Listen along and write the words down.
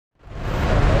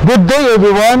Good day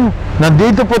everyone!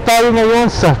 Nandito po tayo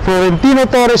ngayon sa Florentino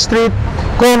Torres Street,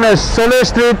 Corner Soler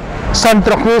Street,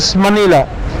 Santa Cruz, Manila.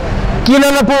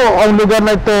 Kilala po ang lugar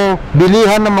na ito,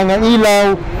 bilihan ng mga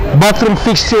ilaw, bathroom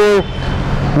fixture,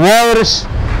 wires,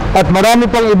 at marami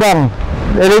pang ibang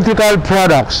electrical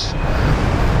products.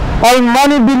 I'm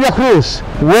Manny Villacruz.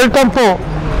 Welcome po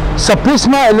sa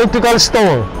Prisma Electrical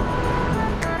Store.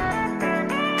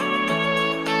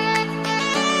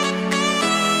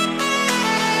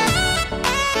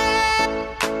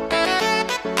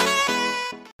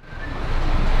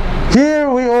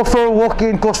 Here we offer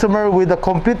walk-in customer with a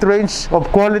complete range of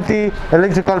quality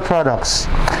electrical products.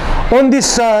 On this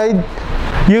side,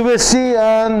 you will see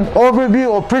an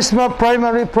overview of Prisma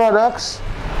primary products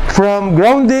from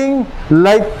grounding,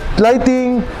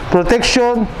 lighting,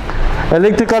 protection,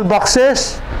 electrical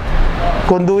boxes,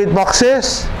 conduit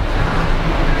boxes,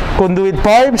 conduit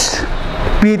pipes,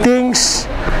 fittings,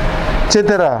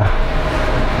 etc.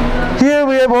 Here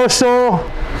we have also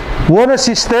water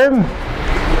system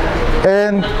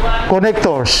and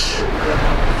connectors.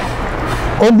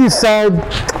 On this side,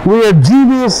 we have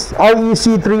GV's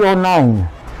IEC 309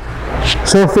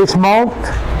 surface mount,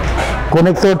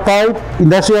 connector type,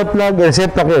 industrial plug, and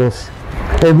receptacles.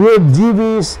 And we have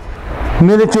GV's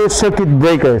miniature circuit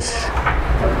breakers.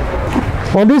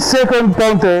 On this second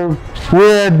counter, we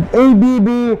have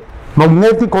ABB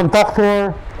magnetic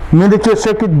contactor, miniature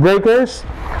circuit breakers,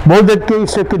 molded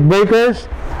case circuit breakers,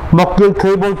 McGill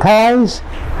cable ties,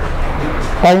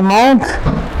 I-mount,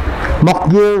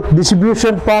 McGill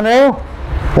distribution panel,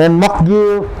 and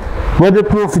McGill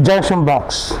weatherproof junction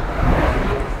box.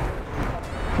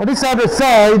 On this other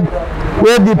side, we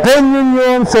have the Pen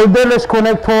Union solderless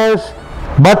connectors,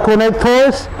 butt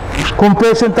connectors,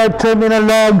 compression type terminal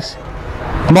lugs,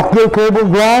 McGill cable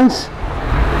grounds,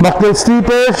 McGill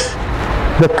sleepers,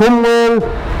 the Cromwell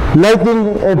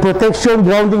lighting and protection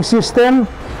grounding system,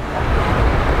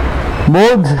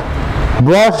 mold,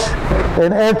 brush,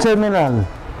 and air terminal.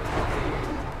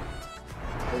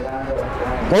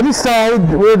 On this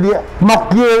side, we have the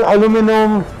McGill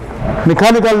aluminum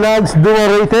mechanical lugs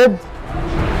dual rated,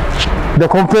 the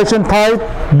compression type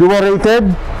dual rated,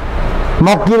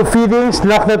 McGill fittings,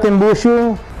 lock nut and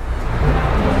bushing,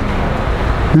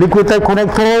 liquid type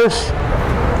connectors,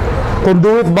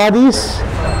 conduit bodies,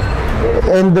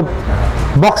 and the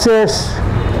boxes,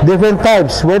 different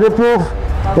types, weatherproof,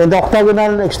 and the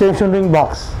octagonal extension ring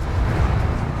box.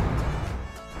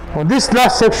 On this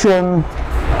last section,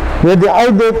 we have the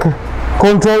IDEC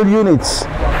control units,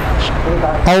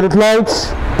 pilot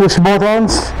lights, push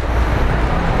buttons,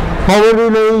 power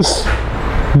relays,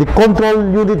 the control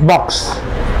unit box.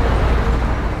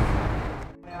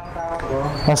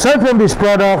 Aside from these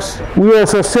products, we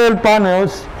also sell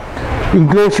panels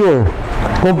enclosure,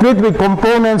 complete with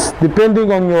components depending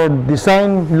on your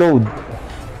design load.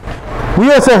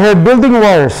 We also have building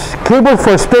wires, cable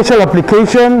for special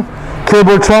application,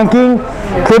 cable trunking,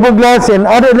 cable glass, and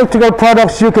other electrical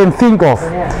products you can think of,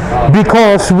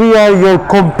 because we are your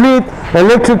complete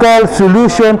electrical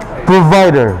solution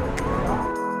provider.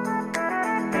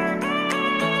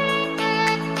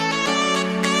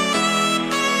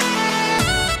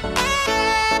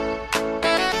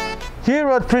 Here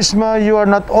at Prisma, you are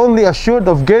not only assured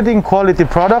of getting quality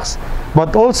products,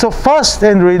 but also fast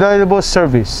and reliable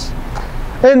service.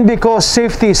 And because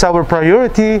safety is our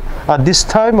priority at this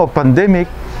time of pandemic,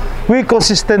 we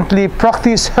consistently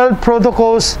practice health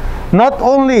protocols not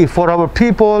only for our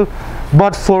people,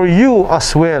 but for you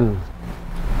as well.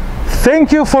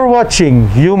 Thank you for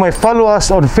watching. You may follow us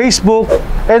on Facebook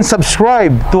and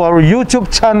subscribe to our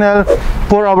YouTube channel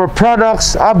for our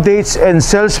products, updates, and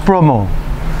sales promo.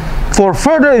 For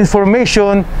further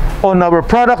information on our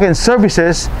product and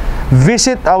services,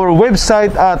 visit our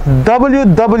website at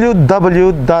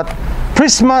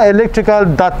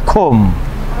www.prismaelectrical.com.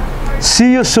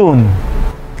 See you soon.